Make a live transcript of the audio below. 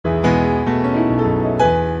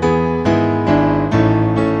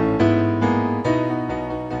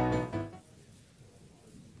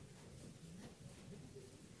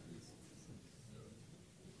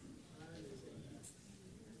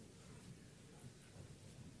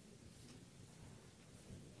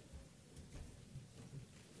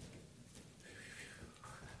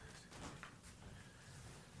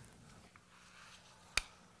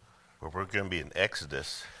We're going to be in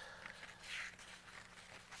Exodus.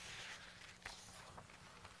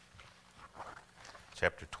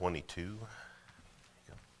 Chapter 22.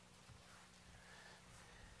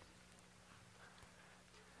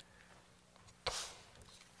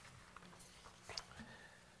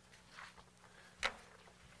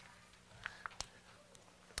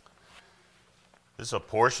 This is a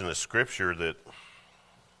portion of Scripture that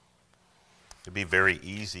it'd be very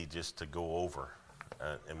easy just to go over.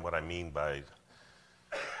 And what I mean by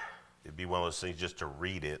it'd be one of those things just to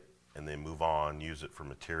read it and then move on, use it for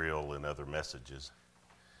material and other messages.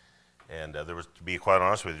 And there was, to be quite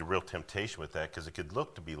honest with you, a real temptation with that because it could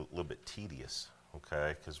look to be a little bit tedious,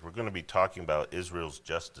 okay? Because we're going to be talking about Israel's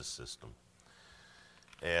justice system.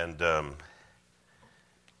 And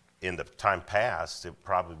in the time past, it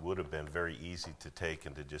probably would have been very easy to take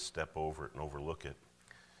and to just step over it and overlook it.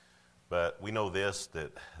 But we know this,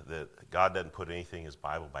 that God doesn't put anything in his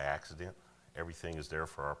Bible by accident. Everything is there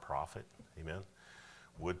for our profit. Amen.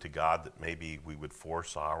 Would to God that maybe we would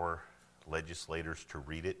force our legislators to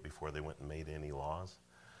read it before they went and made any laws.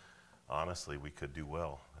 Honestly, we could do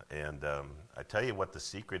well. And I tell you what the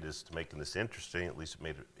secret is to making this interesting. At least it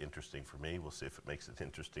made it interesting for me. We'll see if it makes it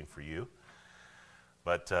interesting for you.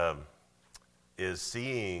 But is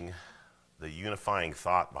seeing the unifying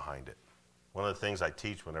thought behind it. One of the things I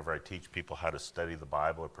teach whenever I teach people how to study the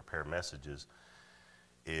Bible or prepare messages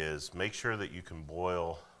is make sure that you can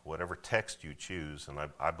boil whatever text you choose, and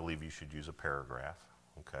I believe you should use a paragraph,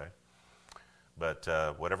 okay? But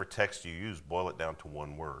whatever text you use, boil it down to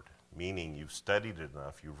one word, meaning you've studied it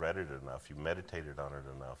enough, you've read it enough, you've meditated on it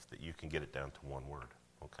enough that you can get it down to one word,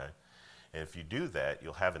 okay? And if you do that,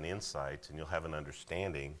 you'll have an insight and you'll have an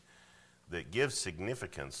understanding that gives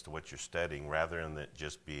significance to what you're studying rather than it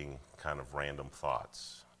just being kind of random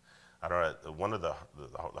thoughts. I don't know, one of the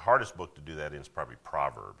hardest book to do that in is probably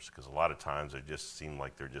Proverbs, because a lot of times they just seem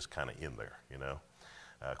like they're just kind of in there, you know.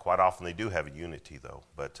 Quite often they do have a unity, though.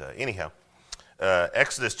 But anyhow,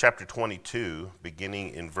 Exodus chapter 22,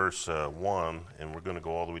 beginning in verse 1, and we're going to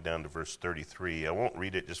go all the way down to verse 33. I won't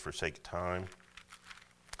read it just for sake of time,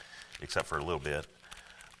 except for a little bit.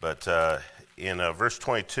 But in verse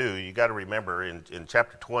 22, you got to remember, in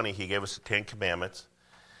chapter 20, he gave us the 10 Commandments.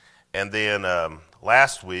 And then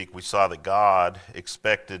last week, we saw that God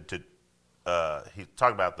expected to, he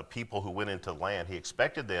talked about the people who went into the land. He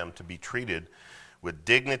expected them to be treated with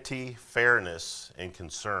dignity, fairness, and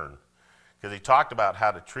concern. Because he talked about how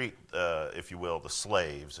to treat, if you will, the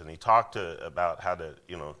slaves. And he talked about how to,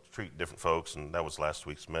 treat different folks. And that was last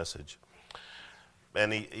week's message.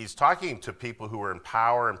 And he's talking to people who are in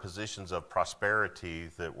power and positions of prosperity,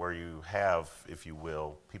 that where you have, if you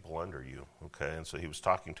will, people under you, okay? And so he was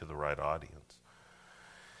talking to the right audience.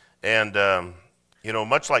 And,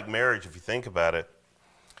 much like marriage, if you think about it,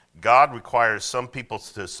 God requires some people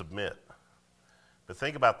to submit. But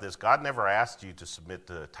think about this. God never asked you to submit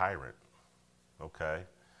to a tyrant, okay?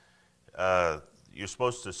 You're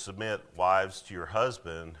supposed to submit, wives, to your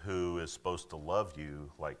husband, who is supposed to love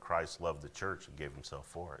you like Christ loved the church and gave himself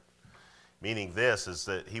for it. Meaning this is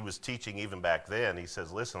that he was teaching even back then. He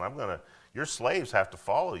says, listen, your slaves have to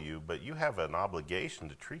follow you, but you have an obligation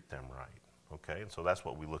to treat them right. Okay? And so that's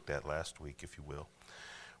what we looked at last week, if you will.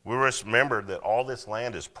 We must remember that all this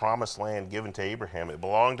land is promised land given to Abraham. It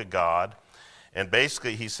belonged to God. And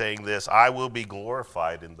basically he's saying this, I will be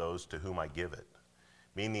glorified in those to whom I give it.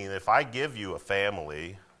 Meaning, if I give you a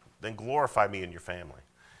family, then glorify me in your family.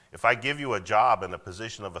 If I give you a job and a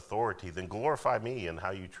position of authority, then glorify me in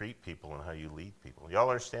how you treat people and how you lead people. Y'all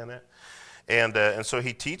understand that? And so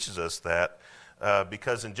he teaches us that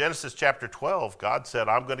because in Genesis chapter 12, God said,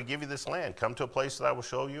 I'm going to give you this land. Come to a place that I will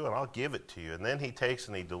show you, and I'll give it to you. And then he takes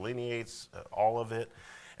and he delineates all of it.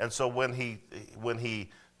 And so when he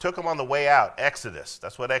took them on the way out, Exodus,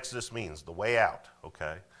 that's what Exodus means, the way out,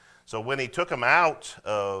 okay? So when he took them out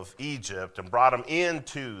of Egypt and brought them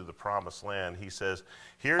into the promised land, he says,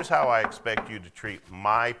 here's how I expect you to treat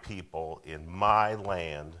my people in my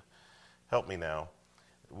land. Help me now.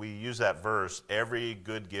 We use that verse, every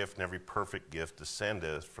good gift and every perfect gift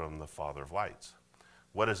descendeth from the Father of lights.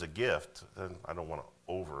 What is a gift? And I don't want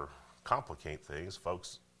to overcomplicate things.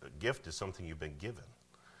 Folks, a gift is something you've been given.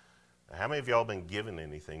 How many of y'all been given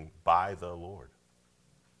anything by the Lord?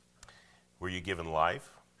 Were you given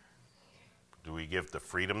life? Do we give the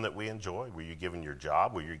freedom that we enjoy? Were you given your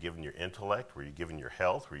job? Were you given your intellect? Were you given your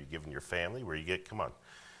health? Were you given your family? Come on.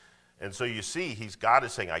 And so you see, God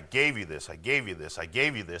is saying, I gave you this, I gave you this, I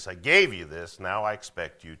gave you this, I gave you this. Now I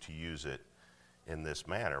expect you to use it in this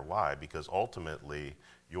manner. Why? Because ultimately,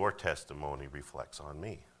 your testimony reflects on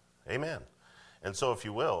me. Amen. And so, if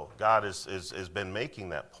you will, God has been making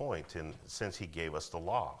that point since he gave us the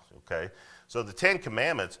law, okay? So the 10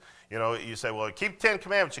 Commandments, you say, well, keep 10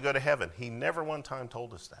 Commandments, you go to heaven. He never one time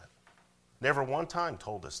told us that. Never one time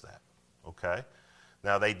told us that, okay?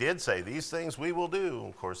 Now, they did say, these things we will do.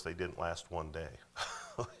 Of course, they didn't last one day,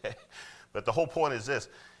 okay? But the whole point is this,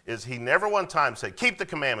 is he never one time said, keep the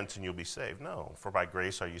commandments and you'll be saved. No, for by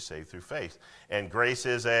grace are you saved through faith. And grace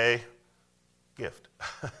is a gift,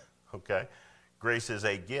 okay? Grace is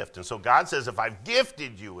a gift. And so God says, if I've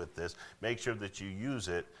gifted you with this, make sure that you use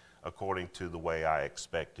it according to the way I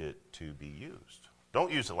expect it to be used.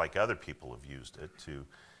 Don't use it like other people have used it to,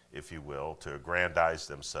 if you will, to aggrandize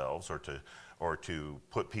themselves or to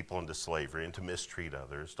put people into slavery and to mistreat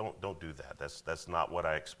others. Don't do that. That's not what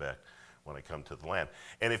I expect when I come to the land.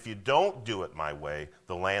 And if you don't do it my way,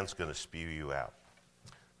 the land's going to spew you out.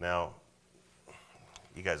 Now,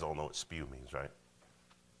 you guys all know what spew means, right?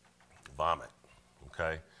 Vomit.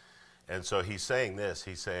 Okay? And so he's saying this.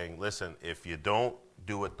 He's saying, listen, if you don't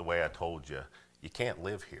do it the way I told you, you can't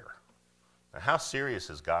live here. Now, how serious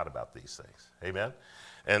is God about these things? Amen?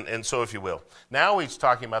 And so, if you will, now he's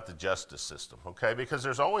talking about the justice system, okay? Because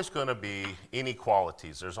there's always going to be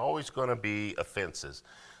inequalities. There's always going to be offenses.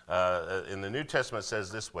 In the New Testament it says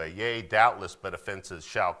this way, yea, doubtless, but offenses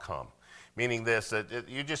shall come. Meaning this, that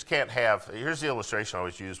you just can't have, here's the illustration I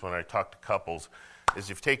always use when I talk to couples, is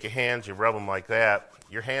if you take your hands, you rub them like that,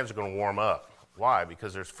 your hands are going to warm up. Why?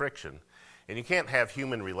 Because there's friction. And you can't have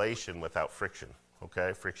human relation without friction,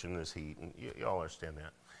 okay? Friction is heat, and you all understand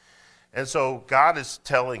that. And so God is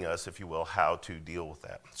telling us, if you will, how to deal with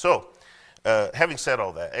that. So, having said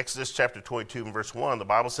all that, Exodus chapter 22 and verse 1, the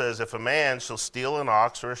Bible says, if a man shall steal an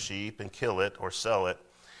ox or a sheep and kill it or sell it,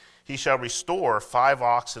 he shall restore 5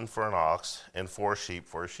 oxen for an ox and 4 sheep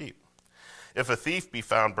for a sheep. If a thief be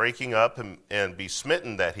found breaking up and be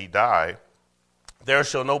smitten that he die, there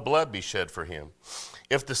shall no blood be shed for him.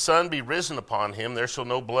 If the sun be risen upon him, there shall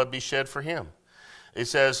no blood be shed for him. It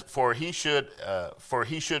says, for he should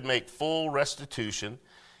make full restitution.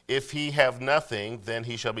 If he have nothing, then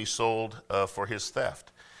he shall be sold for his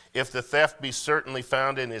theft. If the theft be certainly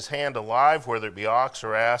found in his hand alive, whether it be ox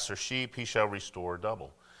or ass or sheep, he shall restore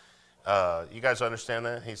double. You guys understand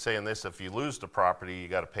that? He's saying this, if you lose the property, you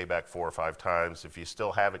got to pay back 4 or 5 times. If you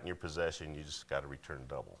still have it in your possession, you just got to return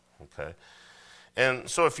double, okay? And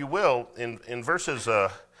so if you will, in verses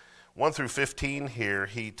 1 through 15 here,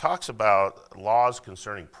 he talks about laws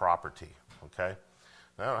concerning property, okay?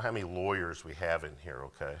 I don't know how many lawyers we have in here,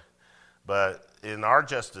 okay? But in our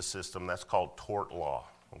justice system, that's called tort law,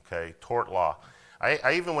 okay? Tort law.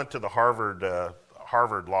 I even went to the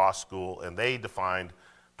Harvard Law School, and they defined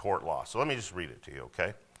tort law. So let me just read it to you,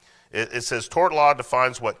 okay? It says, tort law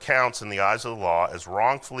defines what counts in the eyes of the law as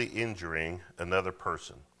wrongfully injuring another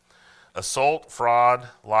person. Assault, fraud,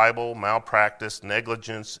 libel, malpractice,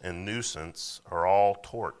 negligence, and nuisance are all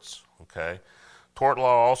torts, okay? Tort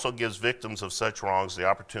law also gives victims of such wrongs the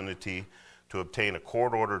opportunity to obtain a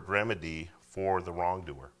court-ordered remedy for the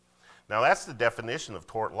wrongdoer. Now, that's the definition of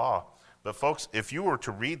tort law. But folks, if you were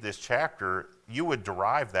to read this chapter, you would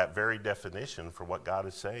derive that very definition for what God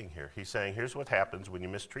is saying here. He's saying, here's what happens when you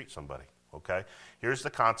mistreat somebody, okay? Here's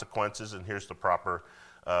the consequences, and here's the proper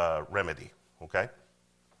remedy, okay?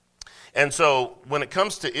 And so when it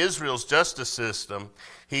comes to Israel's justice system,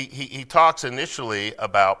 he talks initially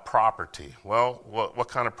about property. Well, what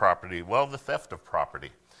kind of property? Well, the theft of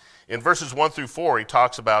property. In verses 1 through 4, he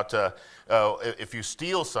talks about if you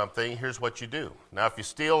steal something, here's what you do. Now, if you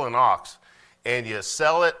steal an ox and you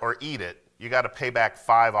sell it or eat it, you got to pay back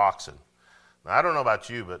 5 oxen. Now, I don't know about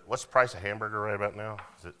you, but what's the price of hamburger right about now?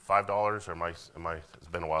 Is it $5 or am I? It's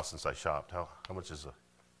been a while since I shopped. How much is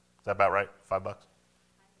that about right? $5?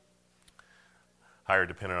 Higher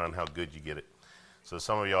depending on how good you get it. So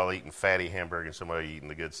some of y'all eating fatty hamburger and some of you eating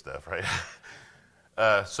the good stuff, right?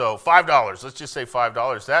 So $5. Let's just say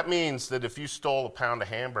 $5. That means that if you stole a pound of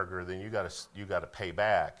hamburger, then you got to pay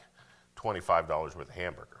back $25 worth of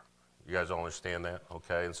hamburger. You guys all understand that?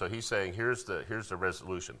 Okay. And so he's saying here's the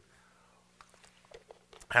resolution.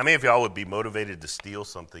 How many of y'all would be motivated to steal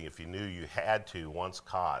something if you knew you had to, once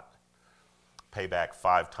caught, pay back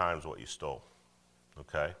 5 times what you stole?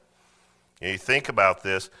 Okay. And you think about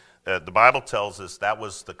this, the Bible tells us that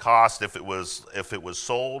was the cost if it was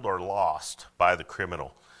sold or lost by the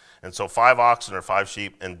criminal. And so 5 oxen or 5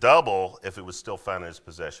 sheep, and double if it was still found in his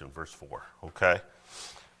possession, verse 4, okay?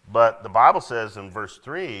 But the Bible says in verse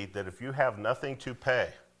 3 that if you have nothing to pay,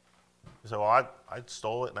 you say, well, I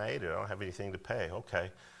stole it and I ate it. I don't have anything to pay. Okay,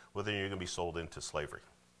 well, then you're going to be sold into slavery,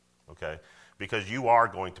 okay? Because you are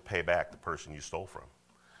going to pay back the person you stole from.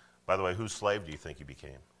 By the way, whose slave do you think you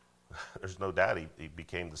became? There's no doubt he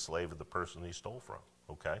became the slave of the person he stole from,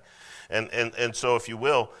 okay? And so if you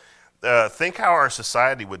will, think how our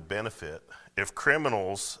society would benefit if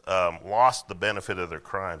criminals lost the benefit of their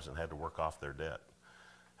crimes and had to work off their debt.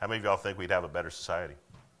 How many of y'all think we'd have a better society?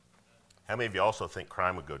 How many of you also think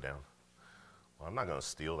crime would go down? Well, I'm not going to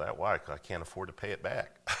steal that. Why? Because I can't afford to pay it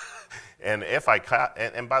back. And if I caught,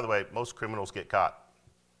 and by the way, most criminals get caught.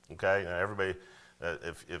 Okay, now everybody,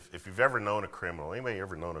 if you've ever known a criminal, anybody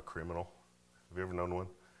ever known a criminal? Have you ever known one?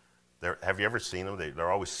 Have you ever seen them?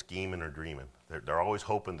 They're always scheming or dreaming. They're always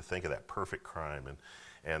hoping to think of that perfect crime,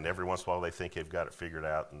 and every once in a while they think they've got it figured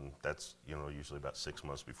out, and that's usually about 6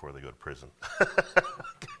 months before they go to prison.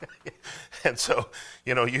 And so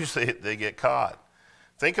usually they get caught.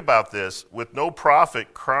 Think about this. With no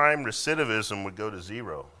profit, crime recidivism would go to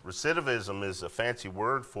zero. Recidivism is a fancy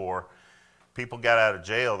word for people got out of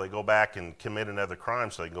jail, they go back and commit another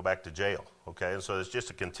crime so they can go back to jail, okay? And so it's just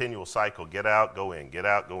a continual cycle. Get out, go in, get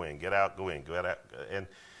out, go in, get out, go in, get out.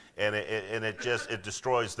 And it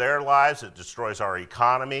destroys their lives, it destroys our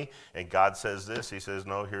economy, and God says this, he says,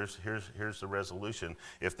 no, here's the resolution.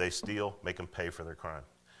 If they steal, make them pay for their crime.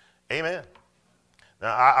 Amen.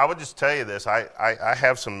 Now, I would just tell you this, I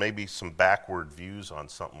have maybe some backward views on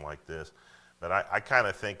something like this. But I kind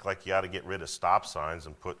of think like you ought to get rid of stop signs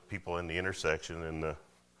and put people in the intersection. And now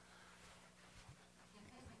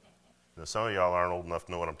some of y'all aren't old enough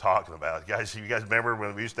to know what I'm talking about. You guys remember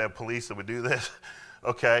when we used to have police that would do this?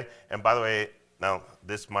 Okay. And by the way, now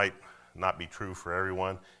this might not be true for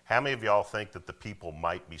everyone. How many of y'all think that the people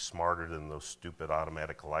might be smarter than those stupid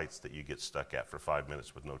automatic lights that you get stuck at for 5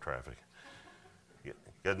 minutes with no traffic? You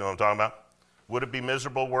guys know what I'm talking about? Would it be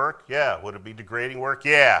miserable work? Yeah. Would it be degrading work?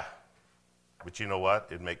 Yeah. But you know what?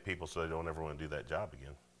 It'd make people so they don't ever want to do that job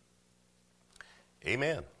again.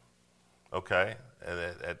 Amen. Okay.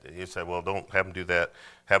 And you say, well, don't have them do that.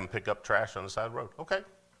 Have them pick up trash on the side of the road. Okay.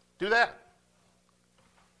 Do that.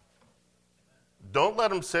 Don't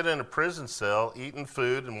let them sit in a prison cell eating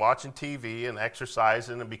food and watching TV and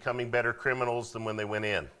exercising and becoming better criminals than when they went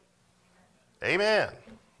in. Amen.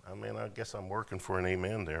 I mean, I guess I'm working for an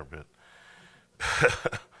amen there, but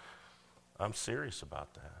I'm serious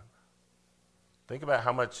about that. Think about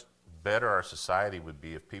how much better our society would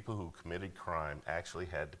be if people who committed crime actually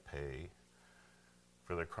had to pay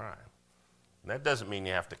for their crime. And that doesn't mean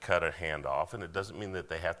you have to cut a hand off, and it doesn't mean that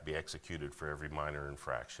they have to be executed for every minor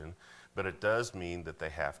infraction, but it does mean that they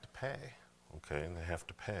have to pay, okay, and they have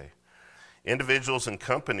to pay. Individuals and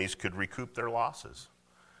companies could recoup their losses.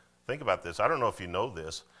 Think about this. I don't know if you know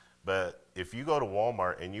this, but if you go to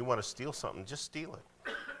Walmart and you want to steal something, just steal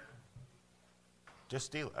it. Just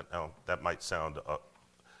steal it. Now, that might sound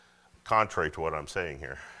contrary to what I'm saying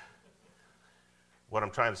here. What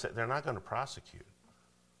I'm trying to say, they're not going to prosecute.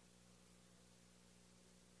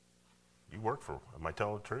 You work for, am I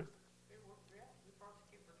telling the truth? Yeah, we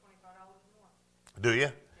prosecute for $25 more. Do you?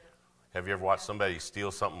 Yeah. Have you ever watched somebody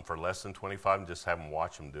steal something for less than $25 and just have them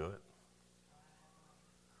watch them do it?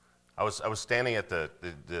 I was standing at the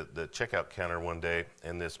checkout counter one day,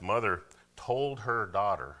 and this mother told her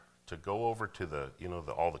daughter to go over to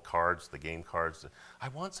all the cards, the game cards. I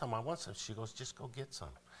want some. She goes, just go get some.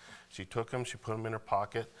 She took them, she put them in her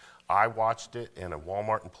pocket. I watched it, and a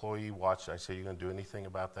Walmart employee watched it. I said, you going to do anything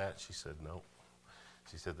about that? She said, no.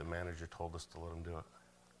 She said, the manager told us to let them do it.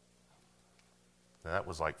 Now, that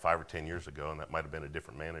was like 5 or 10 years ago, and that might have been a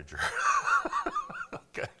different manager.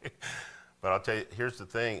 Okay. But I'll tell you, here's the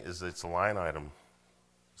thing, is it's a line item.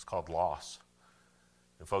 It's called loss.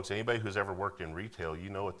 And folks, anybody who's ever worked in retail, you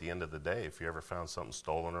know at the end of the day, if you ever found something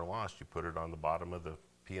stolen or lost, you put it on the bottom of the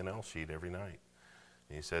P&L sheet every night.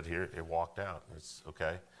 And you said, here, it walked out. It's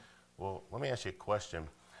okay. Well, let me ask you a question.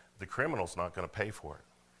 The criminal's not going to pay for it.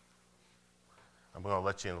 I'm going to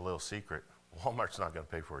let you in a little secret. Walmart's not going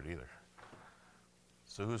to pay for it either.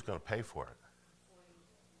 So who's going to pay for it?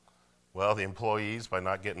 Well, the employees by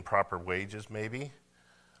not getting proper wages maybe,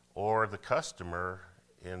 or the customer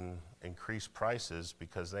in increased prices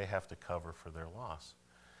because they have to cover for their loss.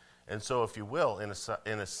 And so if you will, in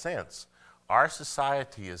a sense, our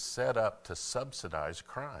society is set up to subsidize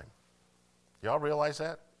crime. Y'all realize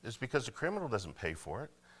that? It's because the criminal doesn't pay for it.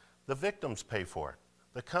 The victims pay for it.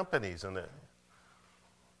 The companies and the...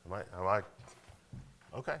 Am I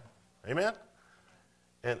okay, amen?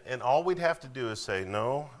 And all we'd have to do is say,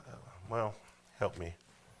 no, well, help me.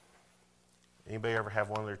 Anybody ever have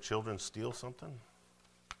one of their children steal something?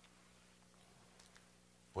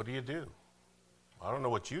 What do you do? I don't know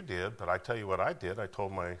what you did, but I tell you what I did. I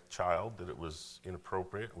told my child that it was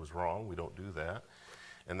inappropriate, it was wrong, we don't do that.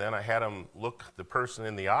 And then I had him look the person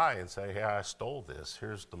in the eye and say, hey, I stole this,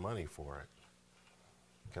 here's the money for it.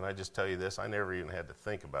 Can I just tell you this? I never even had to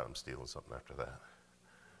think about them stealing something after that.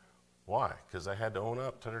 Why? Because they had to own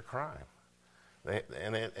up to their crime.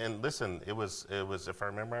 And listen, it was if I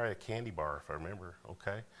remember, a candy bar, if I remember,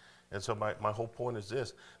 okay? And so my whole point is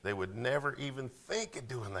this. They would never even think of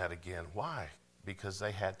doing that again. Why? Because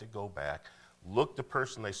they had to go back, look the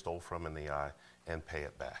person they stole from in the eye, and pay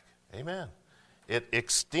it back. Amen. It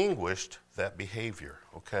extinguished that behavior,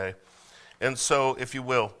 okay? And so, if you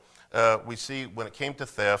will, we see when it came to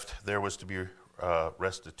theft, there was to be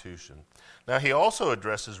restitution. Now, he also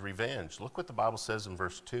addresses revenge. Look what the Bible says in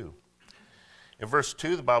verse 2. In verse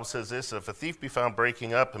 2, the Bible says this, if a thief be found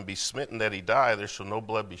breaking up and be smitten that he die, there shall no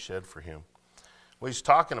blood be shed for him. What he's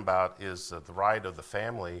talking about is the right of the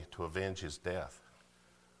family to avenge his death.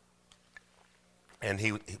 And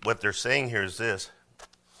what they're saying here is this,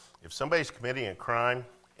 if somebody's committing a crime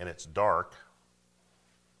and it's dark,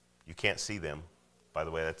 you can't see them. By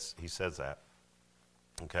the way, he says that.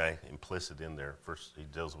 Okay, implicit in there. First, he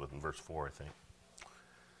deals with in verse 4, I think.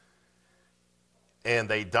 And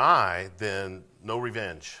they die, then no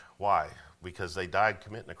revenge. Why? Because they died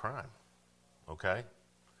committing a crime. Okay?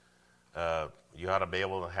 You ought to be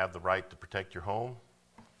able to have the right to protect your home.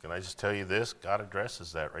 Can I just tell you this? God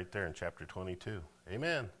addresses that right there in chapter 22.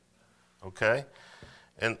 Amen. Okay?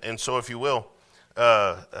 And so if you will,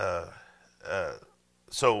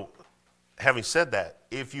 so having said that,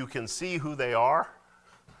 if you can see who they are,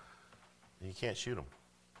 you can't shoot them.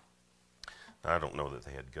 Now, I don't know that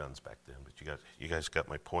they had guns back then, but you guys got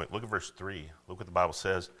my point. Look at verse 3. Look what the Bible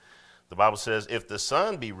says. The Bible says, if the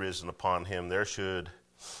sun be risen upon him, there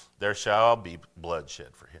shall be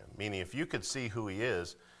bloodshed for him. Meaning, if you could see who he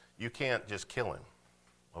is, you can't just kill him.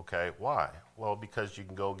 Okay, why? Well, because you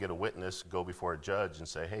can go get a witness, go before a judge and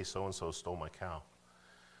say, hey, so-and-so stole my cow.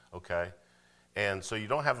 Okay? And so you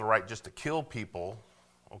don't have the right just to kill people,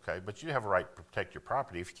 okay, but you have a right to protect your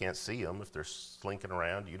property if you can't see them, if they're slinking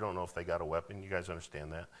around, you don't know if they got a weapon. You guys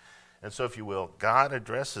understand that. And so if you will, God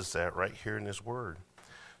addresses that right here in his word.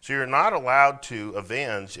 So you're not allowed to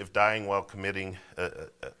avenge if dying while committing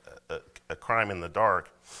a crime in the dark.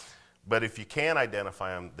 But if you can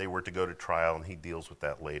identify them, they were to go to trial, and he deals with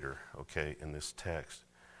that later, okay, in this text.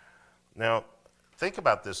 Now, think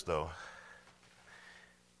about this, though.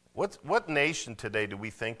 What nation today do we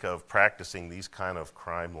think of practicing these kind of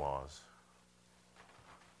crime laws?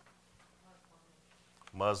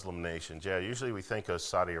 Muslim nations. Yeah, usually we think of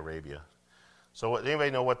Saudi Arabia. So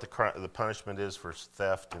anybody know what the punishment is for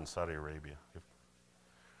theft in Saudi Arabia?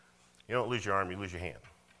 You don't lose your arm, you lose your hand,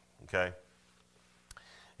 okay?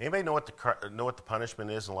 Anybody know what the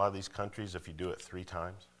punishment is in a lot of these countries if you do it 3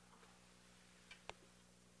 times?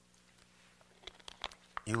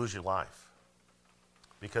 You lose your life.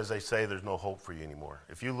 Because they say there's no hope for you anymore.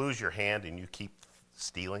 If you lose your hand and you keep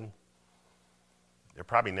stealing, they're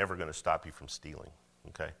probably never going to stop you from stealing,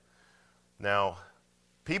 okay? Now,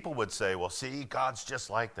 people would say, well, see, God's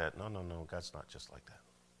just like that. No, God's not just like that,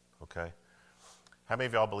 okay? How many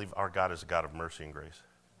of y'all believe our God is a God of mercy and grace?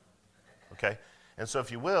 Okay? And so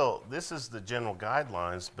if you will, this is the general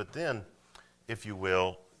guidelines, but then, if you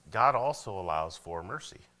will, God also allows for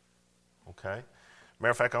mercy, okay?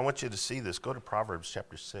 Matter of fact, I want you to see this. Go to Proverbs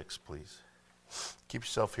chapter 6, please. Keep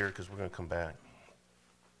yourself here because we're going to come back.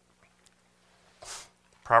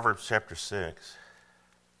 Proverbs chapter 6.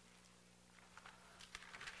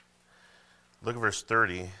 Look at verse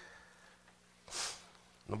 30.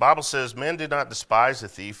 The Bible says, men do not despise a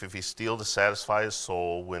thief if he steal to satisfy his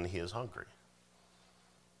soul when he is hungry.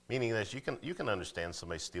 Meaning that you can understand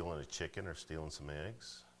somebody stealing a chicken or stealing some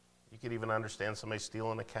eggs. You could even understand somebody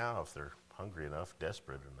stealing a cow if they're hungry enough,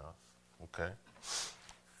 desperate enough, okay?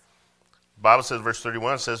 The Bible says, verse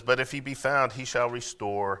 31 says, but if he be found, he shall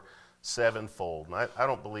restore 7-fold. And I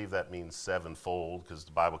don't believe that means 7-fold because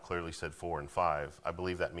the Bible clearly said 4 and 5. I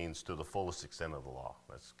believe that means to the fullest extent of the law.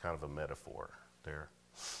 That's kind of a metaphor there.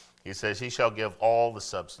 He says, he shall give all the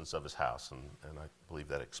substance of his house, and I believe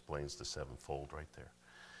that explains the 7-fold right there.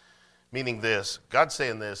 Meaning this, God's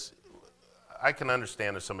saying this, I can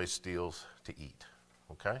understand if somebody steals to eat,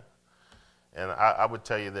 okay? And I would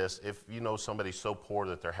tell you this, if you know somebody so poor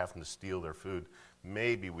that they're having to steal their food,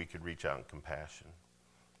 maybe we could reach out in compassion.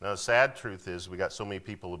 Now, the sad truth is we got so many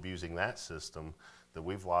people abusing that system that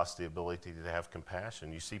we've lost the ability to have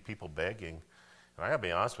compassion. You see people begging, and I gotta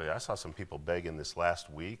be honest with you, I saw some people begging this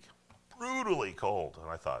last week, brutally cold,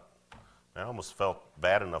 and I thought, I almost felt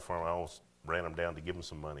bad enough for them, I almost ran them down to give them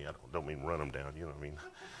some money. I don't mean run them down, you know what I mean?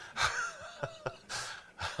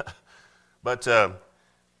 But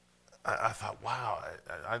I thought, wow,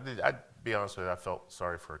 I'd be honest with you, I felt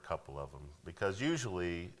sorry for a couple of them because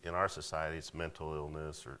usually in our society it's mental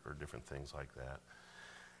illness or different things like that.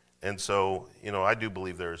 And so, I do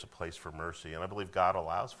believe there is a place for mercy, and I believe God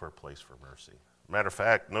allows for a place for mercy. Matter of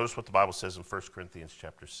fact, notice what the Bible says in 1 Corinthians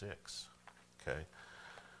chapter 6. Okay?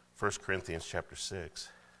 1 Corinthians chapter 6.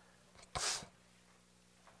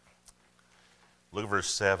 Look at verse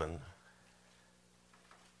 7.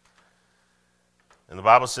 And the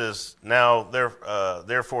Bible says, "Now,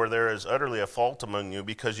 therefore, there is utterly a fault among you,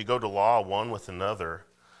 because you go to law one with another.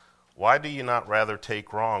 Why do you not rather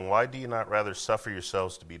take wrong? Why do you not rather suffer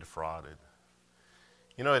yourselves to be defrauded?"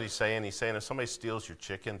 You know what he's saying? He's saying if somebody steals your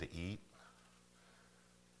chicken to eat,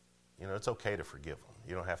 it's okay to forgive them.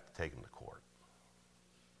 You don't have to take them to court.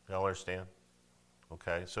 Y'all understand?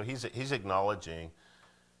 Okay? So he's acknowledging,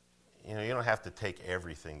 you don't have to take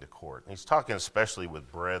everything to court. And he's talking especially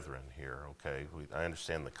with brethren here, okay? I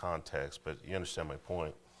understand the context, but you understand my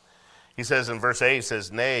point. He says in verse 8, he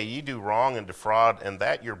says, "Nay, ye do wrong and defraud, and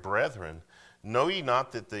that your brethren. Know ye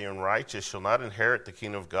not that the unrighteous shall not inherit the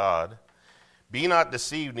kingdom of God? Be not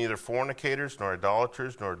deceived, neither fornicators, nor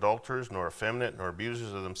idolaters, nor adulterers, nor effeminate, nor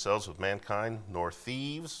abusers of themselves with mankind, nor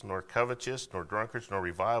thieves, nor covetous, nor drunkards, nor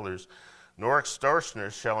revilers, nor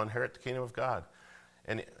extortioners shall inherit the kingdom of God."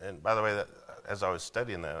 And by the way, as I was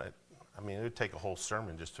studying that, it would take a whole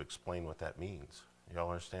sermon just to explain what that means. Y'all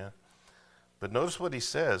understand? But notice what he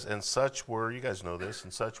says, "And such were," you guys know this,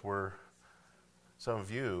 "and such were some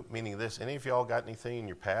of you," meaning this, any of y'all got anything in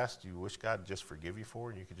your past you wish God would just forgive you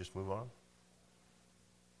for and you could just move on?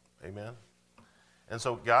 Amen? And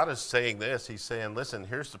so God is saying this. He's saying, listen,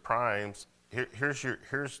 here's the primes.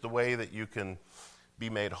 Here's the way that you can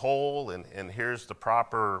be made whole, and here's the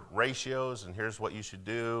proper ratios, and here's what you should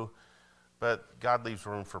do. But God leaves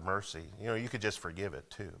room for mercy. You could just forgive it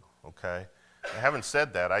too, okay? Having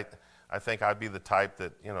said that, I think I'd be the type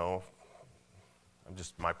that, I'm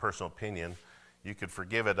just my personal opinion, you could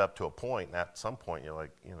forgive it up to a point, and at some point you're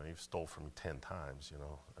like, you've stole from me 10 times,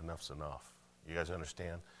 enough's enough. You guys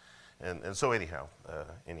understand? And so anyhow.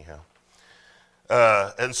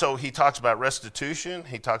 And so he talks about restitution.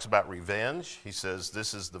 He talks about revenge. He says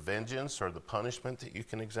this is the vengeance or the punishment that you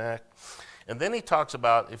can exact. And then he talks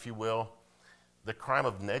about, if you will, the crime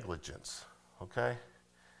of negligence, okay?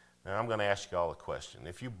 Now I'm going to ask you all a question.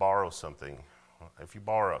 If you borrow something, if you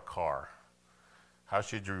borrow a car, how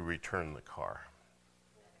should you return the car?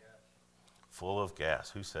 Full of gas.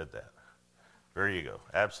 Who said that? There you go.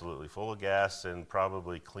 Absolutely. Full of gas and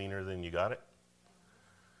probably cleaner than you got it.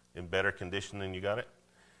 In better condition than you got it.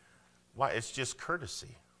 Why? It's just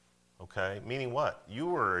courtesy. Okay? Meaning what? You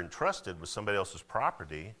were entrusted with somebody else's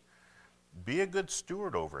property. Be a good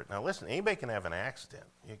steward over it. Now listen, anybody can have an accident.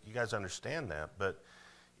 You guys understand that. But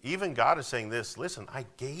even God is saying this, listen, I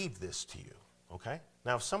gave this to you. Okay?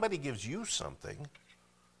 Now if somebody gives you something,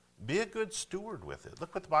 be a good steward with it.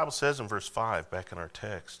 Look what the Bible says in verse 5 back in our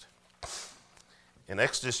text. In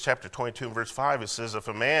Exodus chapter 22 and verse 5, it says, "If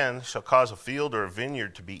a man shall cause a field or a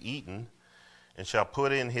vineyard to be eaten, and shall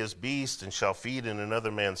put in his beast, and shall feed in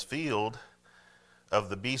another man's field, of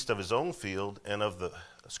the beast of his own field, and of the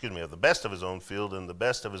best of his own field, and the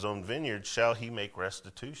best of his own vineyard, shall he make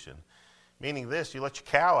restitution." Meaning this, you let your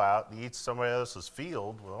cow out and you eat somebody else's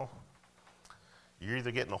field, well, you're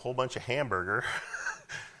either getting a whole bunch of hamburger,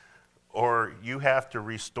 or you have to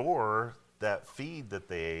restore that feed that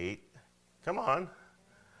they ate. Come on.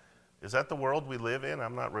 Is that the world we live in?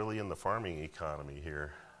 I'm not really in the farming economy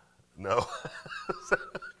here. No.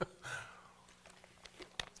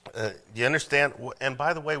 Do you understand? And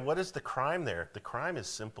by the way, what is the crime there? The crime is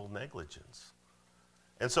simple negligence.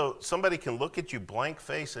 And so somebody can look at you blank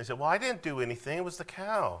face and say, well, I didn't do anything. It was the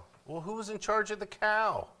cow. Well, who was in charge of the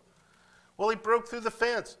cow? Well, he broke through the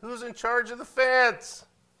fence. Who's in charge of the fence?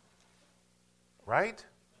 Right?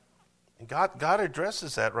 And God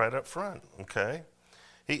addresses that right up front, okay?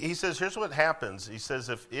 He says, here's what happens. He says,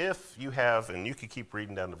 if you have, and you could keep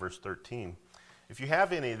reading down to verse 13, if you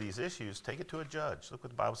have any of these issues, take it to a judge. Look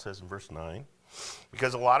what the Bible says in verse 9.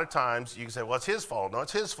 Because a lot of times you can say, well, it's his fault. No,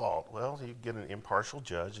 it's his fault. Well, you get an impartial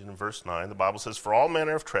judge. And in verse 9, the Bible says, "For all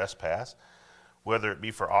manner of trespass, whether it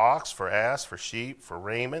be for ox, for ass, for sheep, for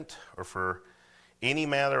raiment, or for any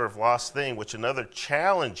manner of lost thing, which another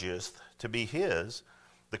challengeth to be his,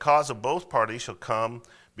 the cause of both parties shall come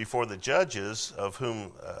before the judges, of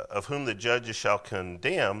whom the judges shall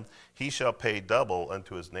condemn. He shall pay double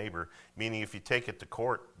unto his neighbor." Meaning, if you take it to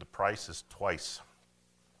court, the price is twice.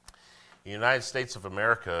 In the United States of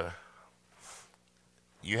America,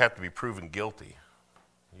 you have to be proven guilty.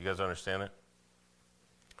 You guys understand it?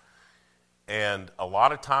 And a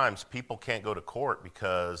lot of times, people can't go to court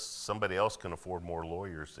because somebody else can afford more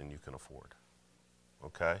lawyers than you can afford.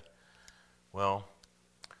 Okay? Well,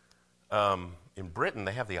 in Britain,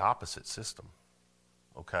 they have the opposite system.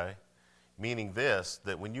 okay? Meaning this,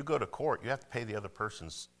 that when you go to court, you have to pay the other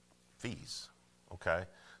person's fees, okay?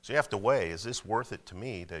 So you have to weigh, is this worth it to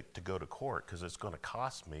me to go to court because it's going to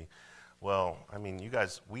cost me? Well, I mean, you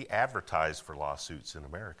guys, we advertise for lawsuits in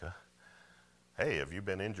America. Hey, have you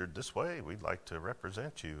been injured this way? We'd like to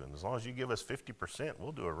represent you. And as long as you give us 50%,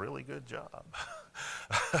 we'll do a really good job.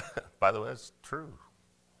 By the way, that's true.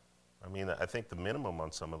 I mean, I think the minimum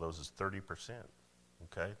on some of those is 30%,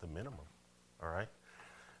 okay? The minimum, all right?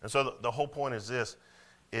 And so the whole point is this,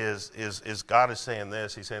 is God is saying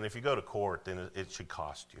this. He's saying if you go to court, then it should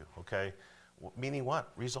cost you, okay? Meaning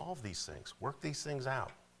what? Resolve these things. Work these things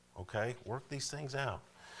out, okay? Work these things out.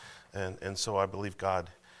 And so I believe God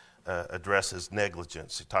addresses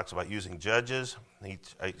negligence. He talks about using judges. He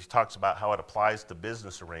talks about how it applies to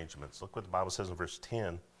business arrangements. Look what the Bible says in verse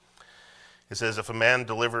 10. It says, if a man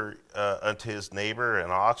deliver unto his neighbor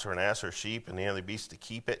an ox or an ass or a sheep, and the other beast to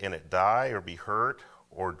keep it, and it die or be hurt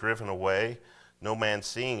or driven away, no man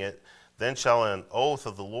seeing it, then shall an oath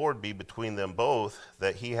of the Lord be between them both,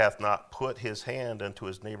 that he hath not put his hand unto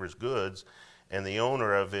his neighbor's goods, and the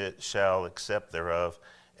owner of it shall accept thereof,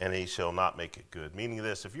 and he shall not make it good. Meaning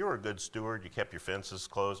this, if you were a good steward, you kept your fences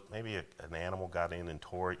closed, maybe an animal got in and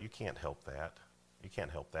tore it, you can't help that. You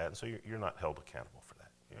can't help that, and so you're not held accountable for that.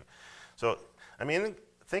 So, I mean,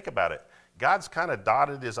 think about it. God's kind of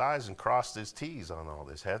dotted his I's and crossed his T's on all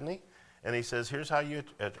this, hasn't he? And he says, here's how you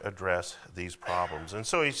address these problems. And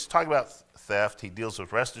so he's talking about theft. He deals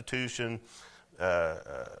with restitution,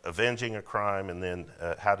 avenging a crime, and then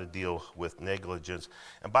how to deal with negligence.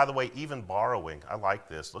 And by the way, even borrowing, I like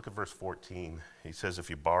this. Look at verse 14. He says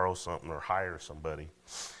if you borrow something or hire somebody.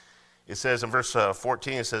 It says in verse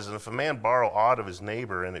 14, it says, and if a man borrow aught of his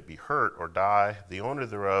neighbor, and it be hurt or die, the owner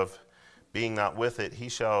thereof being not with it, he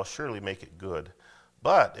shall surely make it good.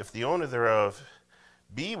 But if the owner thereof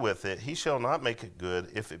be with it, he shall not make it good.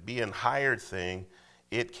 If it be an hired thing,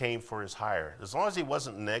 it came for his hire. As long as he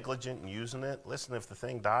wasn't negligent in using it, listen, if the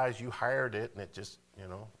thing dies, you hired it, and it just,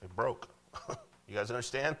 it broke. You guys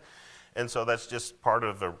understand? And so that's just part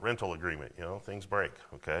of a rental agreement, things break,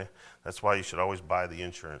 okay? That's why you should always buy the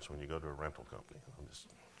insurance when you go to a rental company. I'm just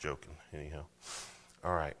joking, anyhow.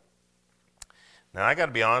 All right. Now, I got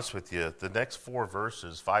to be honest with you. The next 5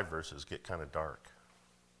 verses get kind of dark,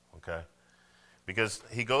 okay? Because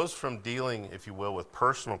he goes from dealing, if you will, with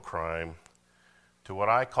personal crime to what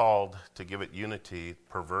I called, to give it unity,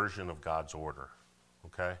 perversion of God's order,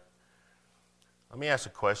 okay? Let me ask a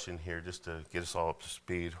question here just to get us all up to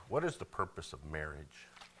speed. What is the purpose of marriage?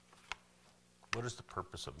 What is the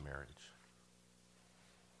purpose of marriage?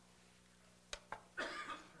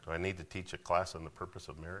 Do I need to teach a class on the purpose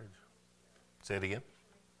of marriage? Say it again.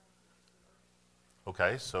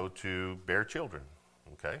 Okay, so to bear children.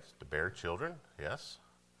 Okay, to bear children, yes.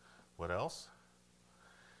 What else?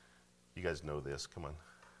 You guys know this, come on.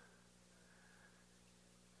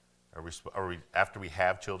 Are we after we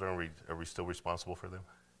have children, are we still responsible for them?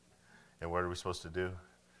 And what are we supposed to do?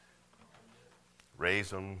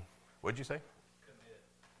 Raise them. What'd you say? Commit.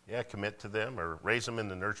 Yeah, commit to them, or raise them in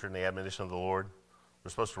the nurture and the admonition of the Lord.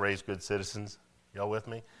 We're supposed to raise good citizens. Y'all with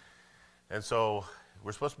me? And so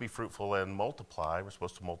we're supposed to be fruitful and multiply. We're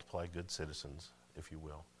supposed to multiply good citizens, if you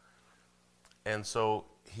will. And so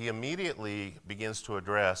he immediately begins to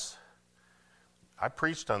address, I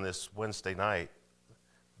preached on this Wednesday night,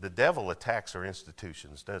 the devil attacks our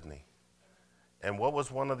institutions, doesn't he? And what was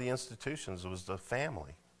one of the institutions? It was the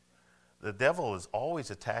family. The devil is always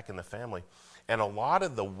attacking the family. And a lot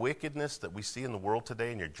of the wickedness that we see in the world today,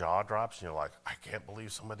 and your jaw drops, and you're like, I can't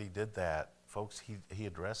believe somebody did that. Folks, he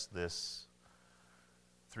addressed this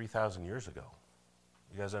 3,000 years ago.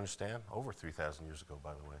 You guys understand? Over 3,000 years ago,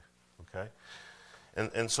 by the way. Okay?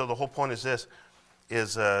 And so the whole point is this,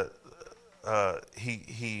 is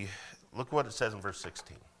he look what it says in verse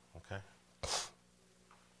 16. Okay?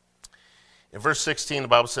 In verse 16, the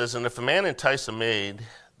Bible says, and if a man entice a maid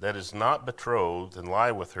that is not betrothed and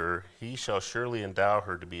lie with her, he shall surely endow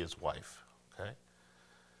her to be his wife. Okay?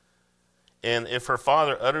 And if her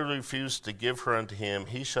father utterly refuse to give her unto him,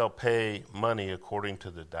 he shall pay money according to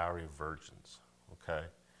the dowry of virgins. Okay?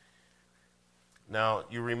 Now,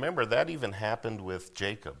 you remember that even happened with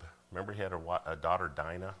Jacob. Remember he had a daughter,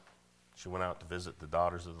 Dinah? She went out to visit the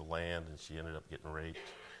daughters of the land, and she ended up getting raped.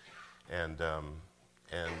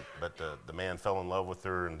 But the man fell in love with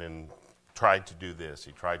her and then tried to do this.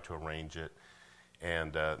 He tried to arrange it,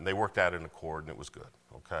 and they worked out in accord, and it was good.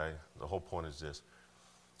 Okay? The whole point is this.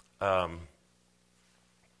 I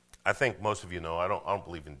think most of you know I don't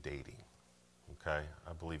believe in dating. Okay?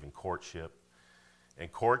 I believe in courtship.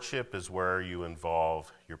 And courtship is where you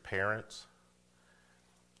involve your parents,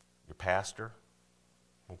 your pastor,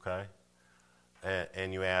 okay?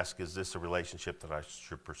 And you ask, is this a relationship that I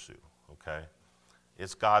should pursue, okay?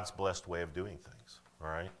 It's God's blessed way of doing things, all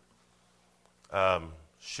right?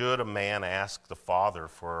 Should a man ask the father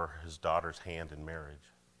for his daughter's hand in marriage?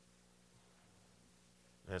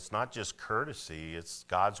 It's not just courtesy, it's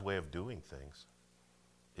God's way of doing things.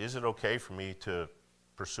 Is it okay for me to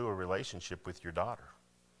pursue a relationship with your daughter?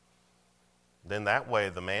 Then that way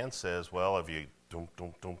the man says, well, have you, don't,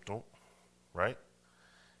 right?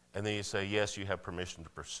 And then you say, yes, you have permission to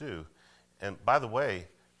pursue. And by the way,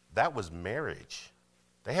 that was marriage.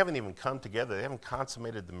 They haven't even come together. They haven't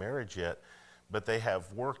consummated the marriage yet, but they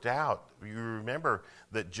have worked out. You remember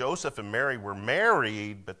that Joseph and Mary were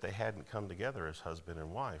married, but they hadn't come together as husband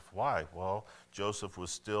and wife. Why? Well, Joseph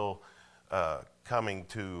was still coming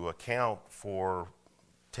to account for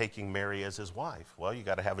taking Mary as his wife. Well, you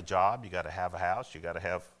got to have a job, you got to have a house, you got to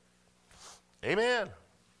have, amen,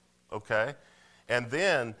 okay? And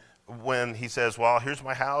then when he says, well, here's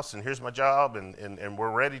my house and here's my job and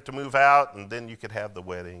we're ready to move out, and then you could have the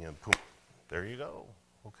wedding and boom, there you go,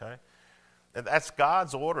 okay? And that's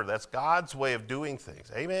God's order. That's God's way of doing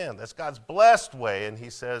things. Amen. That's God's blessed way. And he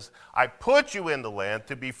says, I put you in the land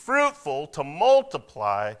to be fruitful, to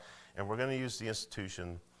multiply, and we're going to use the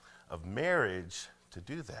institution of marriage to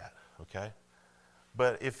do that, okay?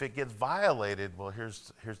 But if it gets violated, well,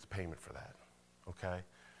 here's the payment for that, okay?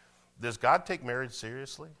 Does God take marriage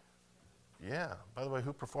seriously? Yeah. By the way,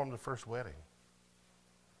 who performed the first wedding?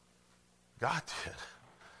 God did.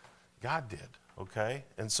 God did, okay?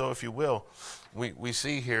 And so if you will, we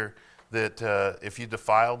see here that if you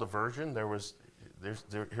defiled a virgin,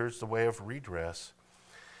 here's the way of redress.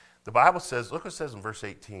 The Bible says, look what it says in verse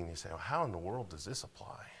 18. You say, well, how in the world does this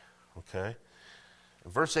apply? Okay? In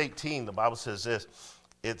verse 18, the Bible says this.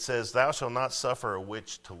 It says, thou shalt not suffer a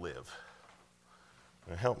witch to live.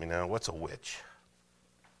 Now, help me now. What's a witch?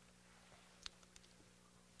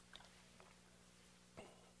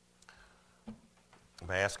 Am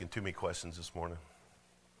I asking too many questions this morning?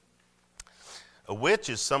 A witch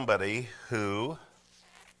is somebody who,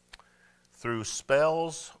 through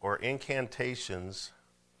spells or incantations,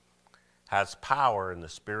 has power in the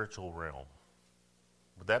spiritual realm.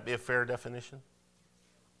 Would that be a fair definition?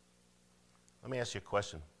 Let me ask you a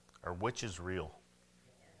question. Are witches real?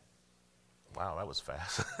 Wow, that was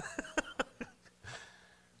fast.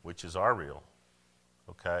 Witches are real,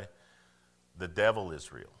 okay? The devil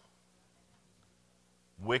is real.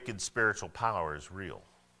 Wicked spiritual power is real.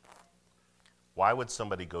 Why would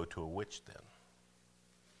somebody go to a witch then?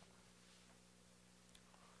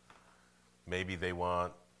 Maybe they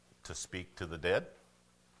want to speak to the dead.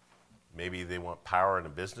 Maybe they want power in a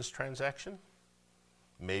business transaction.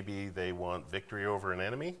 Maybe they want victory over an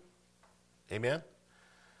enemy. Amen?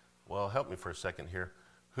 Well, help me for a second here.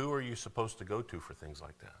 Who are you supposed to go to for things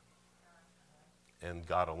like that? And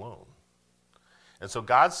God alone. And so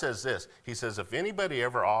God says this. He says, if anybody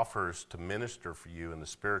ever offers to minister for you in the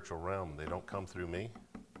spiritual realm, they don't come through me,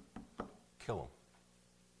 kill them.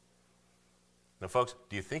 Now, folks,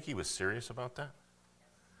 do you think he was serious about that?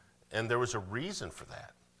 And there was a reason for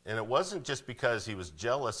that. And it wasn't just because he was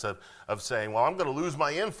jealous of saying, well, I'm going to lose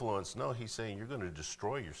my influence. No, he's saying you're going to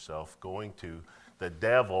destroy yourself going to the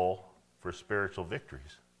devil for spiritual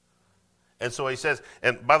victories. And so he says,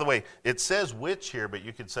 and by the way, it says witch here, but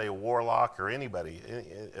you could say a warlock or anybody,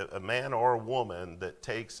 a man or a woman that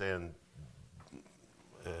takes and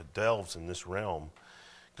delves in this realm.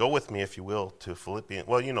 Go with me, if you will, to Philippians.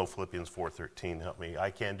 Well, you know Philippians 4:13. Help me. I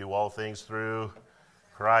can do all things through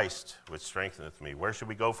Christ, which strengtheneth me. Where should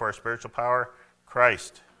we go for our spiritual power?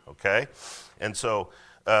 Christ, okay? And so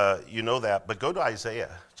you know that. But go to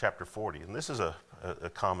Isaiah chapter 40. And this is a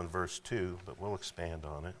common verse too, but we'll expand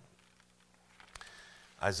on it.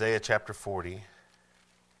 Isaiah chapter 40.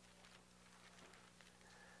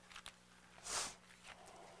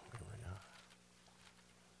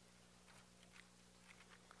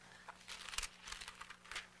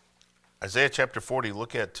 Isaiah chapter 40,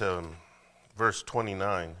 look at verse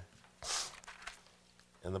 29.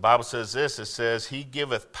 And the Bible says this, it says, he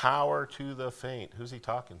giveth power to the faint. Who's he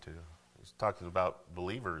talking to? He's talking about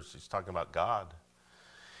believers. He's talking about God.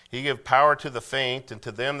 He giveth power to the faint, and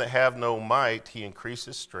to them that have no might he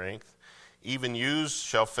increases strength. Even youths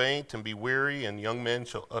shall faint and be weary, and young men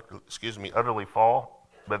shall utterly fall.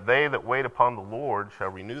 But they that wait upon the Lord shall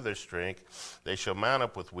renew their strength. They shall mount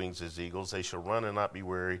up with wings as eagles. They shall run and not be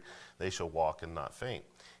weary. They shall walk and not faint.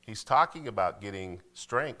 He's talking about getting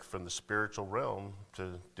strength from the spiritual realm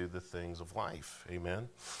to do the things of life. Amen.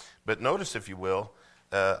 But notice, if you will,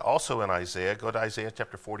 also in Isaiah, go to Isaiah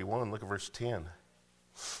chapter 41, look at verse 10.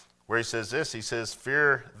 where he says this. He says,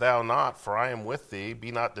 "Fear thou not, for I am with thee. Be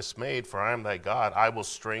not dismayed, for I am thy God. I will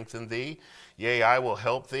strengthen thee. Yea, I will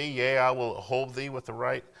help thee. Yea, I will hold thee with the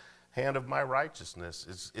right hand of my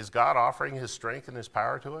righteousness." Is God offering his strength and his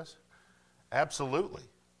power to us? Absolutely.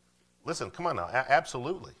 Listen, come on now.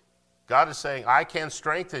 Absolutely. God is saying, I can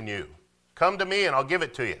strengthen you. Come to me and I'll give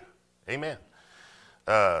it to you. Amen.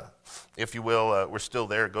 If you will, we're still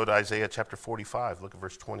there. Go to Isaiah chapter 45. Look at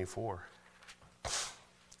verse 24.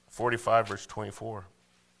 45 verse 24.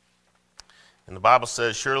 And the Bible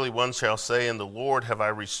says, "Surely one shall say, in the Lord have I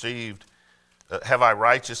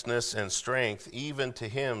righteousness and strength, even to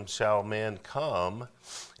him shall men come,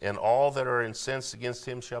 and all that are incensed against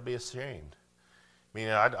him shall be ashamed."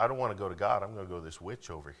 Meaning, I don't want to go to God. I'm going to go to this witch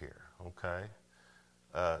over here, okay?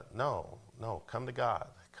 No, come to God.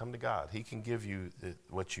 Come to God. He can give you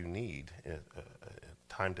what you need,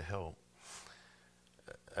 time to help.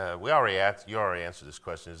 You already answered this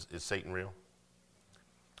question. Is Satan real?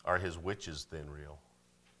 Are his witches then real?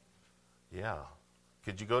 Yeah.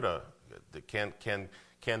 Could you go to, can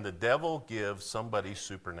the devil give somebody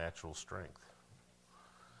supernatural strength?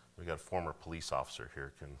 We got a former police officer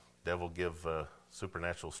here. Can devil give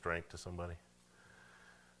supernatural strength to somebody?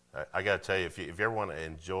 I got to tell you, if you ever want to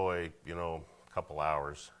enjoy, a couple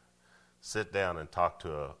hours, sit down and talk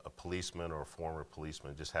to a policeman or a former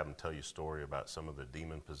policeman. Just have them tell you a story about some of the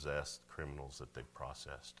demon-possessed criminals that they've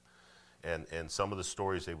processed. And some of the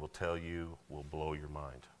stories they will tell you will blow your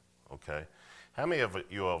mind, okay? How many of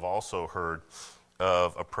you have also heard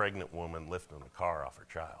of a pregnant woman lifting a car off her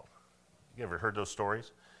child? You ever heard those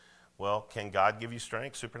stories? Well, can God give you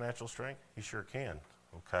strength, supernatural strength? He sure can,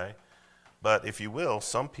 okay? But if you will,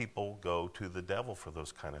 some people go to the devil for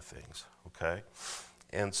those kind of things, okay?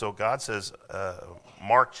 And so God says,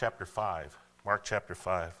 Mark chapter 5. Mark chapter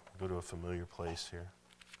 5. Go to a familiar place here.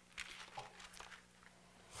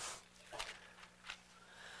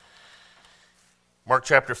 Mark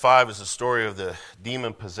chapter 5 is the story of the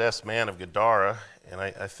demon-possessed man of Gadara. And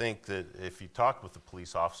I think that if you talked with the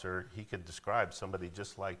police officer, he could describe somebody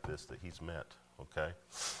just like this that he's met, okay?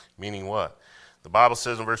 Meaning what? The Bible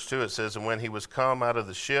says in verse 2, it says, "And when he was come out of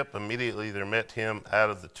the ship, immediately there met him out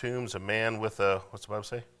of the tombs a man with a," what's the Bible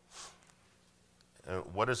say?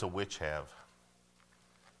 What does a witch have?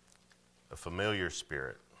 A familiar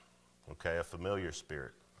spirit. Okay, a familiar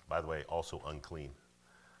spirit. By the way, also unclean.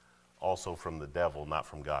 Also from the devil, not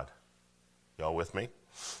from God. Y'all with me?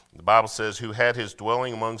 The Bible says, "Who had his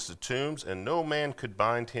dwelling amongst the tombs, and no man could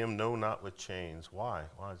bind him, no, not with chains." Why?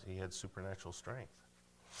 Why? He had supernatural strength.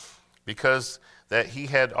 "Because that he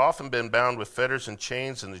had often been bound with fetters and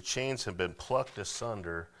chains, and the chains had been plucked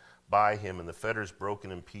asunder by him, and the fetters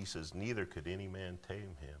broken in pieces. Neither could any man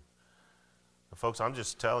tame him." Now, folks, I'm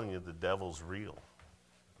just telling you, the devil's real.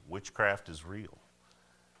 Witchcraft is real.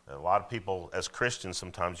 A lot of people, as Christians,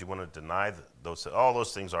 sometimes you want to deny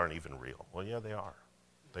those things aren't even real. Well, yeah, they are.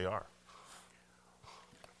 They are.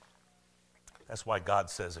 That's why God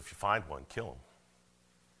says, if you find one, kill him.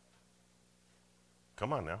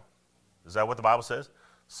 Come on now. Is that what the Bible says?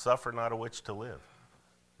 Suffer not a witch to live.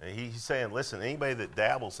 And he's saying, listen, anybody that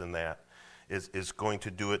dabbles in that is going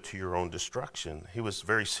to do it to your own destruction. He was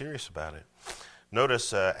very serious about it.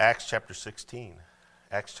 Notice Acts chapter 16.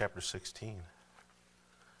 Acts chapter 16.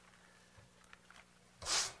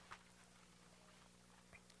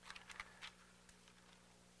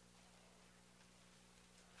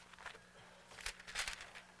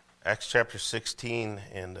 Acts chapter 16,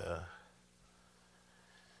 and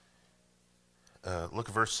look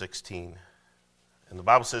at verse 16. And the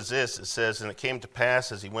Bible says this, it says, "And it came to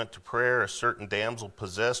pass as he went to prayer, a certain damsel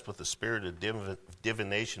possessed with the spirit of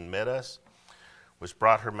divination met us, which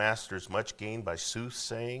brought her masters much gain by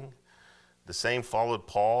soothsaying. The same followed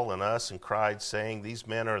Paul and us and cried, saying, These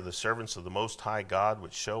men are the servants of the Most High God,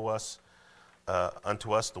 which show us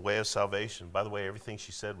unto us the way of salvation." By the way, everything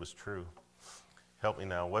she said was true. Help me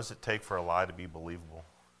now. What does it take for a lie to be believable?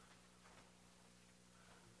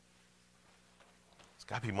 It's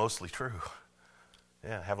got to be mostly true.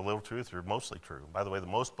 Yeah, have a little truth or mostly true. By the way, the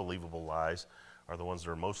most believable lies are the ones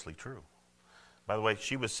that are mostly true. By the way,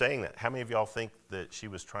 she was saying that. How many of y'all think that she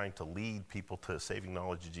was trying to lead people to a saving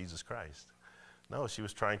knowledge of Jesus Christ? No, she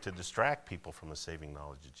was trying to distract people from the saving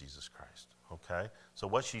knowledge of Jesus Christ. Okay? So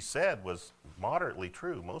what she said was moderately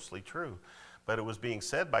true, mostly true. But it was being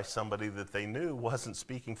said by somebody that they knew wasn't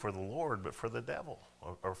speaking for the Lord, but for the devil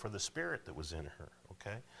or for the spirit that was in her,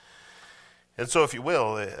 okay? And so, if you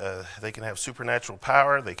will, they can have supernatural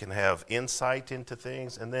power. They can have insight into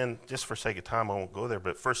things. And then, just for sake of time, I won't go there,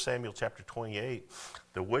 but 1 Samuel chapter 28,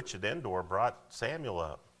 the witch at Endor brought Samuel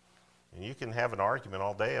up. And you can have an argument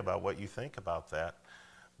all day about what you think about that.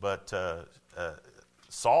 But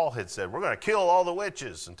Saul had said, we're going to kill all the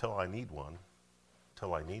witches until I need one.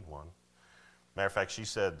 Matter of fact, she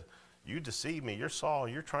said, you deceive me. You're Saul.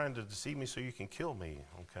 You're trying to deceive me so you can kill me.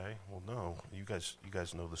 Okay? Well, no. You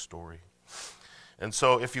guys know the story. And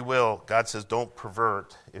so, if you will, God says, don't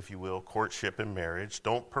pervert, if you will, courtship and marriage.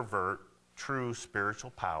 Don't pervert true spiritual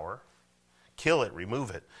power. Kill it. Remove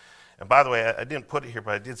it. And by the way, I didn't put it here,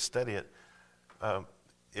 but I did study it.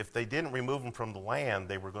 If they didn't remove them from the land,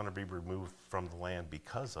 they were going to be removed from the land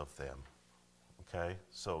because of them. Okay?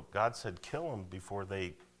 So God said, kill them before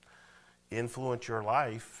they influence your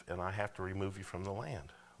life, and I have to remove you from the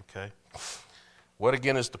land. Okay? What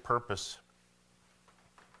again is the purpose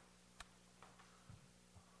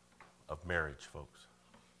of marriage, folks?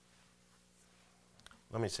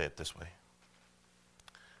 Let me say it this way.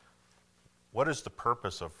 What is the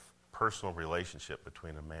purpose of personal relationship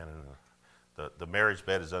between a man and the marriage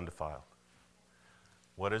bed is undefiled?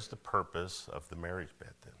 What is the purpose of the marriage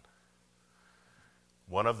bed then?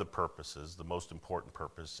 One of the purposes, the most important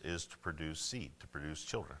purpose, is to produce seed, to produce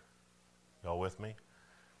children. Y'all with me?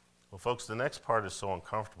 Well, folks, the next part is so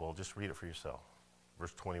uncomfortable. Just read it for yourself.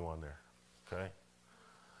 Verse 21 there, okay?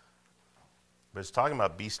 But it's talking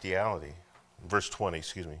about bestiality. Verse 20,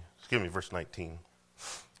 verse 19,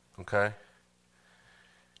 okay?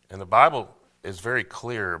 And the Bible is very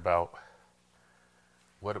clear about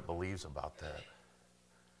what it believes about that.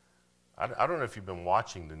 I don't know if you've been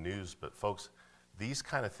watching the news, but folks, these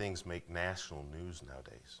kind of things make national news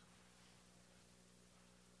nowadays.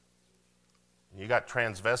 You got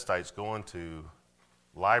transvestites going to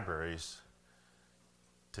libraries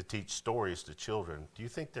to teach stories to children. Do you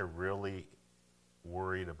think they're really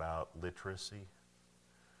worried about literacy?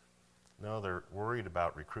 No, they're worried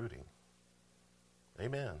about recruiting.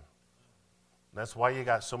 Amen. That's why you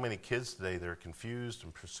got so many kids today that are confused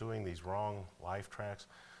and pursuing these wrong life tracks.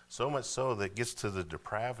 So much so that it gets to the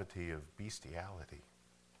depravity of bestiality.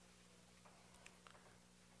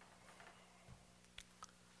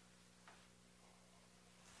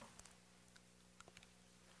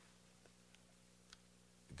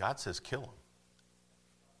 God says kill them.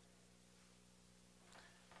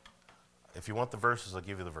 If you want the verses, I'll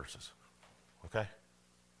give you the verses. Okay?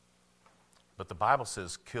 But the Bible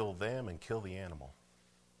says kill them and kill the animal.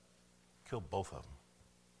 Kill both of them.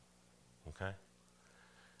 Okay?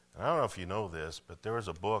 And I don't know if you know this, but there was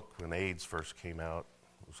a book when AIDS first came out.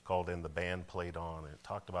 It was called And the Band Played On. And it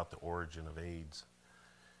talked about the origin of AIDS.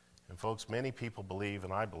 And folks, many people believe,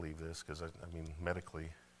 and I believe this, because I mean medically,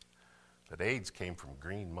 that AIDS came from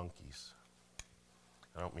green monkeys.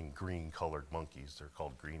 I don't mean green-colored monkeys. They're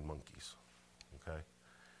called green monkeys. Okay?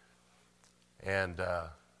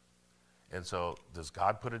 And so, does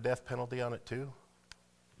God put a death penalty on it too?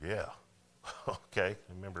 Yeah. Okay.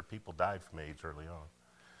 Remember, people died from AIDS early on.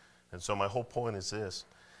 And so my whole point is this,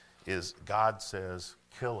 is God says,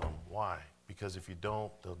 kill them. Why? Because if you don't,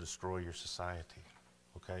 they'll destroy your society.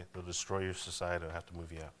 Okay? They'll destroy your society. They'll have to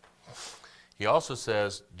move you out. He also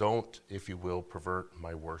says, don't, if you will, pervert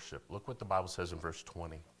my worship. Look what the Bible says in verse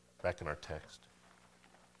 20, back in our text.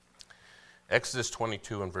 Exodus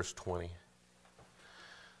 22 and verse 20.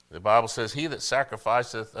 The Bible says, he that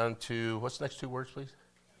sacrificeth unto, what's the next two words, please?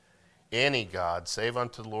 Any God, save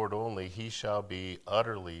unto the Lord only, he shall be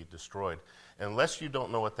utterly destroyed. Unless you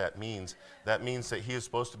don't know what that means that he is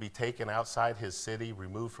supposed to be taken outside his city,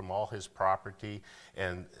 removed from all his property,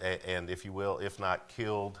 and if you will, if not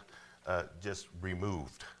killed, just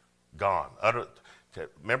removed, gone.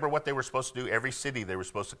 Remember what they were supposed to do? Every city they were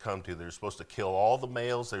supposed to come to, they were supposed to kill all the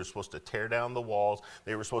males, they were supposed to tear down the walls,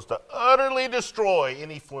 they were supposed to utterly destroy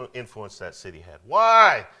any influence that city had.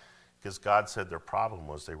 Why? Because God said their problem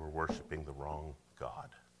was they were worshiping the wrong God.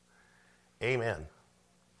 Amen.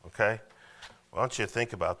 Okay? Why don't you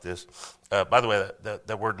think about this? By the way,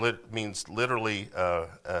 that word means literally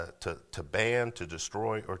to ban, to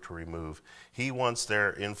destroy, or to remove. He wants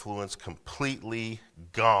their influence completely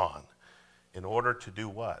gone. In order to do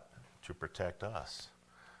what? To protect us.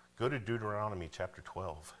 Go to Deuteronomy chapter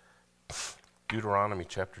 12. Deuteronomy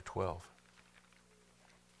chapter 12.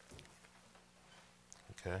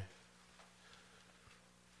 Okay?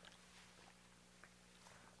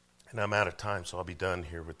 And I'm out of time, so I'll be done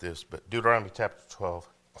here with this. But Deuteronomy chapter 12.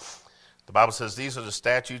 The Bible says, these are the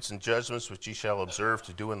statutes and judgments which ye shall observe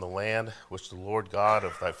to do in the land, which the Lord God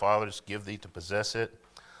of thy fathers give thee to possess it.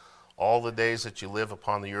 All the days that you live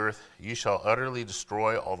upon the earth, you shall utterly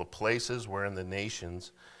destroy all the places wherein the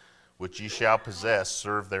nations which ye shall possess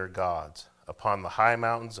serve their gods, upon the high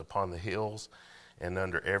mountains, upon the hills, and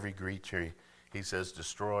under every green tree. He says,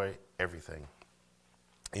 destroy everything.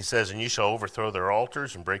 He says, and you shall overthrow their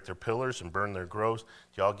altars and break their pillars and burn their groves.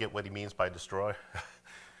 Do y'all get what he means by destroy?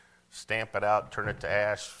 Stamp it out, turn it to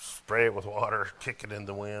ash, spray it with water, kick it in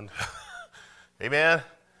the wind. Amen?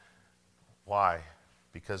 Why?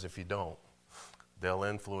 Because if you don't, they'll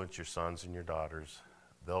influence your sons and your daughters.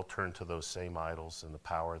 They'll turn to those same idols and the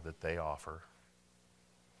power that they offer.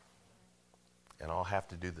 And I'll have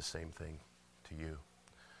to do the same thing to you.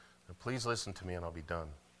 Now, please listen to me and I'll be done.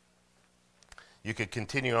 You could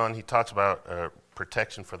continue on. He talks about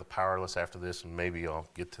protection for the powerless after this, and maybe I'll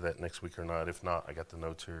get to that next week or not. If not, I got the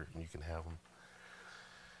notes here, and you can have them.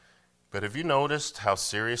 But have you noticed how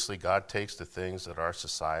seriously God takes the things that our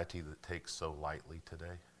society that takes so lightly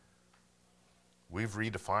today? We've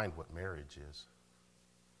redefined what marriage is.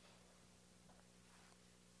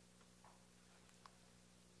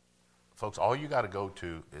 Folks, all you got to go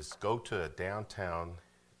to is go to a downtown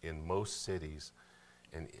in most cities,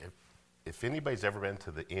 and if anybody's ever been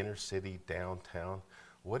to the inner city downtown,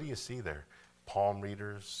 what do you see there? Palm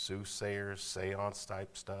readers, soothsayers, seance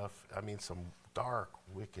type stuff. I mean, some dark,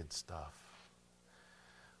 wicked stuff.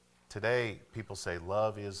 Today, people say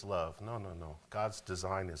love is love. No. God's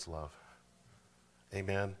design is love.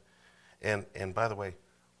 Amen. And by the way,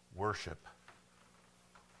 worship.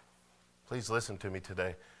 Please listen to me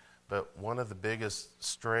today. But one of the biggest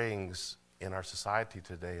strayings in our society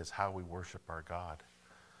today is how we worship our God.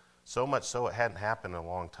 So much so it hadn't happened in a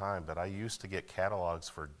long time, but I used to get catalogs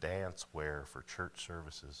for dance wear for church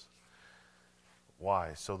services.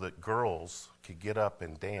 Why? So that girls could get up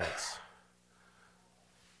and dance.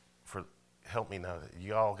 Help me now,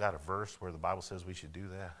 you all got a verse where the Bible says we should do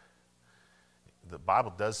that? The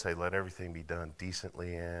Bible does say let everything be done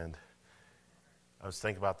decently, and I was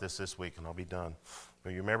thinking about this week and I'll be done.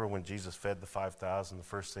 But you remember when Jesus fed the 5,000, the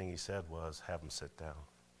first thing he said was have them sit down.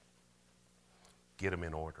 Get them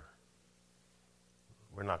in order.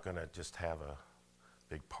 We're not going to just have a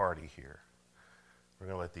big party here. We're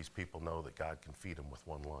going to let these people know that God can feed them with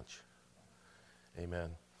one lunch. Amen.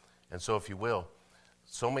 And so if you will,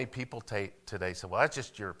 so many people today say, well, that's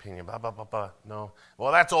just your opinion, blah, blah, blah, blah. No.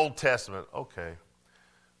 Well, that's Old Testament. Okay.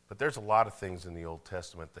 But there's a lot of things in the Old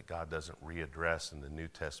Testament that God doesn't readdress in the New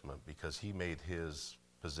Testament because he made his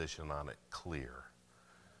position on it clear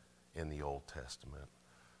in the Old Testament.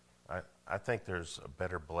 I think there's a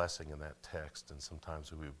better blessing in that text than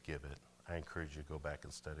sometimes we would give it. I encourage you to go back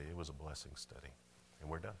and study. It was a blessing study. And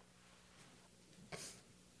we're done.